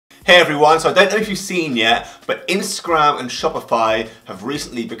Hey everyone, so I don't know if you've seen yet, but Instagram and Shopify have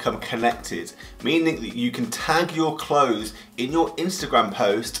recently become connected, meaning that you can tag your clothes in your Instagram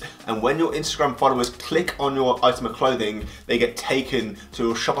post, and when your Instagram followers click on your item of clothing, they get taken to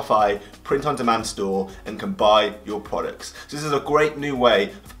your Shopify print-on-demand store and can buy your products. So this is a great new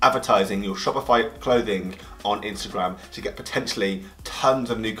way of advertising your Shopify clothing on Instagram to get potentially tons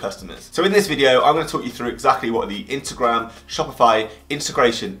of new customers. So in this video, I'm going to talk you through exactly what the Instagram Shopify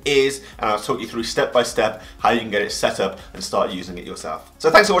integration is, and I'll talk you through step by step how you can get it set up and start using it yourself. So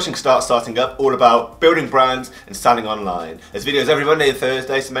thanks for watching Starting Up, all about building brands and selling online. There's videos every Monday and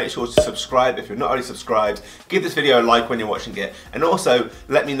Thursday, so make sure to subscribe if you're not already subscribed. Give this video a like when you're watching it, and also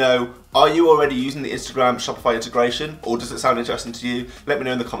let me know, are you already using the Instagram Shopify integration, or does it sound interesting to you? Let me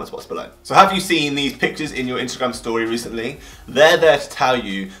know in the comments box below. So have you seen these pictures in your Instagram story recently? They're there to tell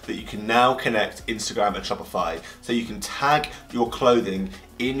you that you can now connect Instagram and Shopify. So you can tag your clothing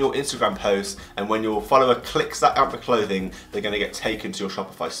in your Instagram posts, and when your follower clicks that out of clothing, they're going to get taken to your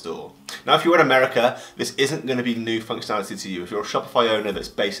Shopify store. Now, if you're in America, this isn't going to be new functionality to you. If you're a Shopify owner that's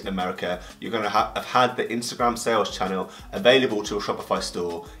based in America, you're going to have had the Instagram sales channel available to your Shopify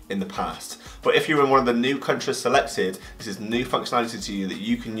store in the past. But if you're in one of the new countries selected, this is new functionality to you that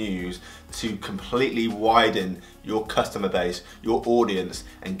you can use to completely widen your customer base, your audience,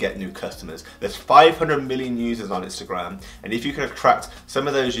 and get new customers. There's 500 million users on Instagram, and if you can attract some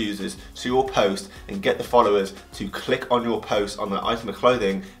of those users to your post and get the followers to click on your post on the item of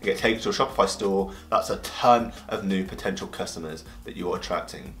clothing and get taken to a Shopify store, that's a ton of new potential customers that you're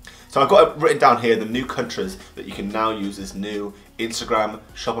attracting. So I've got it written down here, the new countries that you can now use this new Instagram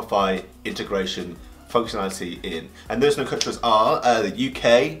Shopify integration functionality in. And those new countries are the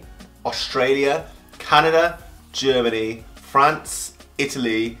UK, Australia, Canada, Germany, France,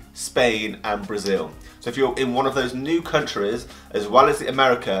 Italy, Spain, and Brazil. So if you're in one of those new countries, as well as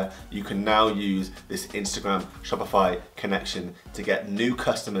America, you can now use this Instagram Shopify connection to get new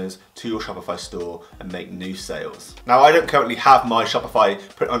customers to your Shopify store and make new sales. Now, I don't currently have my Shopify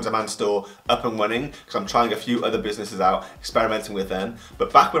print-on-demand store up and running because I'm trying a few other businesses out, experimenting with them.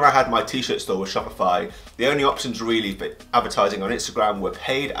 But back when I had my t-shirt store with Shopify, the only options really for advertising on Instagram were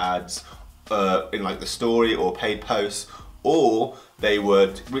paid ads in like the story or paid posts, or they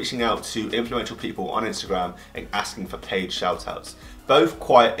were reaching out to influential people on Instagram and asking for paid shoutouts. Both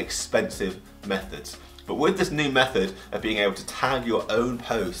quite expensive methods. But with this new method of being able to tag your own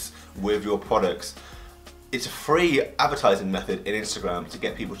posts with your products, it's a free advertising method in Instagram to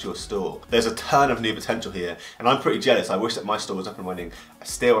get people to your store. There's a ton of new potential here, and I'm pretty jealous. I wish that my store was up and running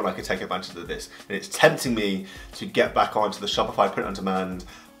still and I could take advantage of this. And it's tempting me to get back onto the Shopify print-on-demand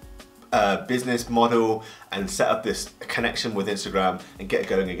business model and set up this connection with Instagram and get it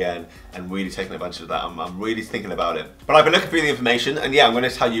going again and really taking advantage of that. I'm really thinking about it. But I've been looking through the information, and yeah, I'm going to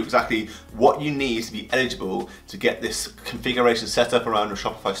tell you exactly what you need to be eligible to get this configuration set up around your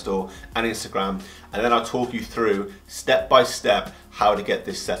Shopify store and Instagram, and then I'll talk you through step by step how to get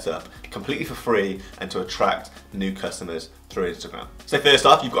this set up completely for free and to attract new customers through Instagram. So first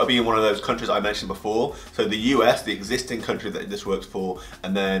off, you've got to be in one of those countries I mentioned before. So the US, the existing country that this works for,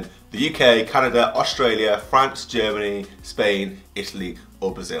 and then the UK, Canada, Australia, France, Germany, Spain, Italy,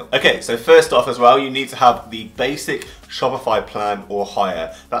 or Brazil. Okay, so first off as well, you need to have the basic Shopify plan or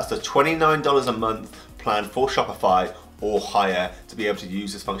higher. That's the $29 a month plan for Shopify or higher to be able to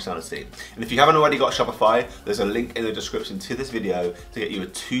use this functionality. And if you haven't already got Shopify, there's a link in the description to this video to get you a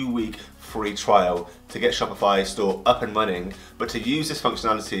 2-week free trial to get Shopify store up and running. But to use this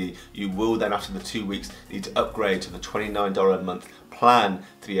functionality, you will then after the 2 weeks need to upgrade to the $29 a month plan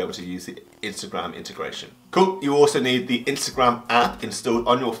to be able to use the Instagram integration. Cool, you also need the Instagram app installed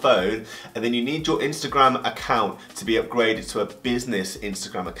on your phone, and then you need your Instagram account to be upgraded to a business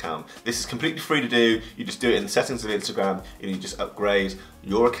Instagram account. This is completely free to do. You just do it in the settings of Instagram and you just upgrade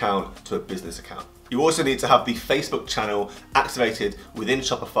your account to a business account. You also need to have the Facebook channel activated within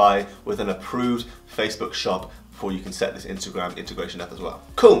Shopify with an approved Facebook shop before you can set this Instagram integration up as well.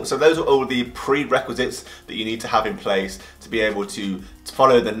 Cool, so those are all the prerequisites that you need to have in place to be able to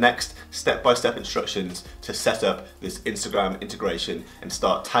follow the next step-by-step instructions to set up this Instagram integration and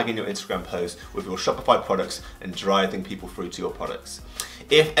start tagging your Instagram posts with your Shopify products and driving people through to your products.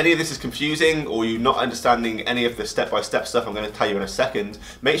 If any of this is confusing or you're not understanding any of the step-by-step stuff I'm going to tell you in a second,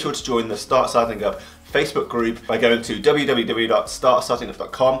 make sure to join the Starting Up Facebook group by going to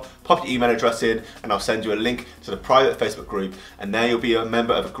www.startstartingup.com, pop your email address in, and I'll send you a link to the private Facebook group, and there you'll be a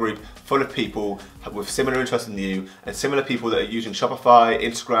member of a group full of people with similar interests in you and similar people that are using Shopify,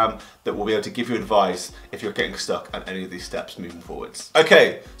 Instagram, that will be able to give you advice if you're getting stuck on any of these steps moving forwards.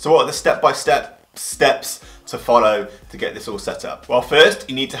 Okay, so what are the step-by-step steps to follow to get this all set up? Well, first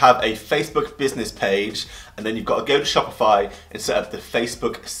you need to have a Facebook business page, and then you've got to go to Shopify and set up the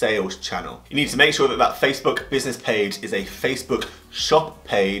Facebook sales channel. You need to make sure that that Facebook business page is a Facebook shop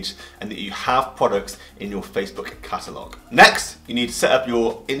page and that you have products in your Facebook catalog. Next, you need to set up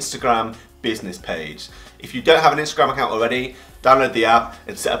your Instagram business page. If you don't have an Instagram account already, download the app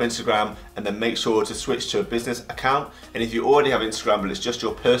and set up Instagram, and then make sure to switch to a business account. And if you already have Instagram but it's just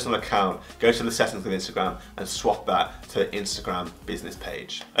your personal account, go to the settings of Instagram and swap that to Instagram business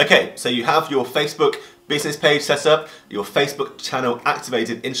page. Okay, so you have your Facebook business page set up, your Facebook channel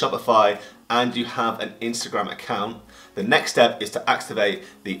activated in Shopify, and you have an Instagram account. The next step is to activate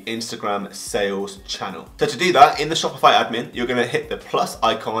the Instagram sales channel. So to do that, in the Shopify admin, you're gonna hit the plus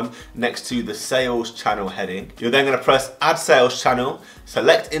icon next to the sales channel heading. You're then gonna press add sales channel,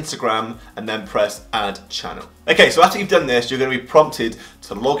 select Instagram, and then press add channel. Okay, so after you've done this, you're gonna be prompted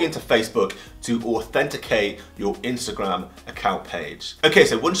to log into Facebook to authenticate your Instagram account page. Okay,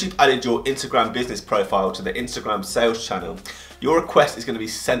 so once you've added your Instagram business profile to the Instagram sales channel, your request is gonna be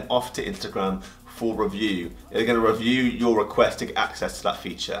sent off to Instagram for review. They're going to review your request to get access to that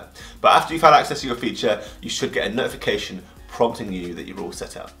feature. But after you've had access to your feature, you should get a notification prompting you that you're all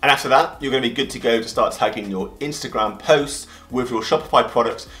set up. And after that, you're going to be good to go to start tagging your Instagram posts with your Shopify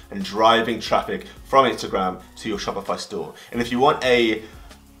products and driving traffic from Instagram to your Shopify store. And if you want a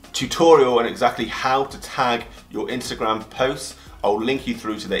tutorial on exactly how to tag your Instagram posts, I'll link you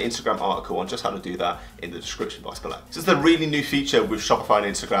through to the Instagram article on just how to do that in the description box below. This is a really new feature with Shopify and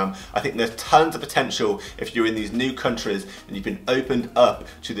Instagram. I think there's tons of potential if you're in these new countries and you've been opened up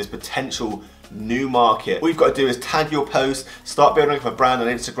to this potential new market. All you've got to do is tag your post, start building up a brand on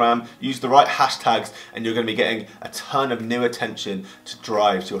Instagram, use the right hashtags, and you're going to be getting a ton of new attention to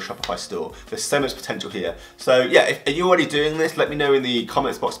drive to your Shopify store. There's so much potential here. So yeah, are you already doing this? Let me know in the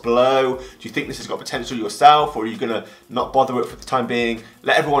comments box below. Do you think this has got potential yourself, or are you going to not bother with it for the time being?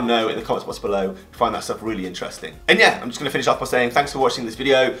 Let everyone know in the comments box below. You find that stuff really interesting. And yeah, I'm just going to finish off by saying thanks for watching this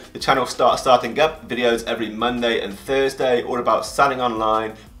video. The channel starting up videos every Monday and Thursday, all about selling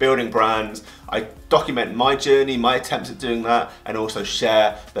online, building brands. I document my journey, my attempts at doing that, and also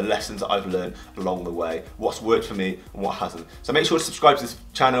share the lessons that I've learned along the way, what's worked for me and what hasn't. So make sure to subscribe to this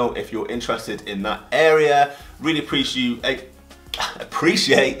channel if you're interested in that area. Really appreciate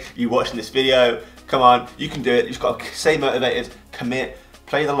you watching this video. Come on, you can do it. You've got to stay motivated, commit,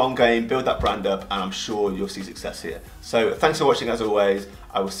 play the long game, build that brand up, and I'm sure you'll see success here. So thanks for watching as always.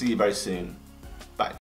 I will see you very soon.